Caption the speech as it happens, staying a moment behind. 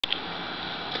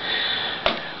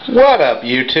What up,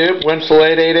 YouTube?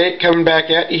 Winslow888 coming back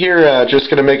at you here. Just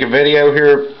going to make a video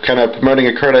here, kind of promoting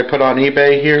a card I put on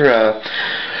eBay here.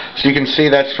 So you can see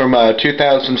that's from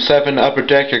 2007 Upper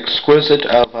Deck Exquisite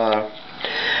of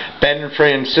Ben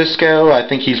Francisco. I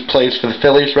think he plays for the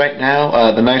Phillies right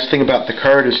now. The nice thing about the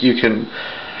card is you can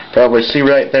probably see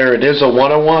right there, it is a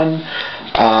 101.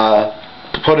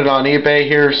 Put it on eBay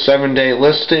here, 7-day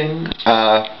listing.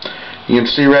 You can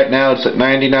see right now it's at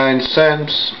 99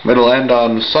 cents. It'll end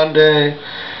on Sunday,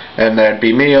 and that'd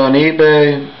be me on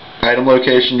eBay. Item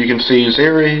location you can see is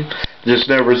Erie. There's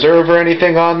no reserve or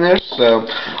anything on this, so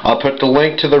I'll put the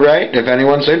link to the right if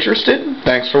anyone's interested.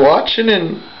 Thanks for watching,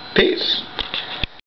 and peace.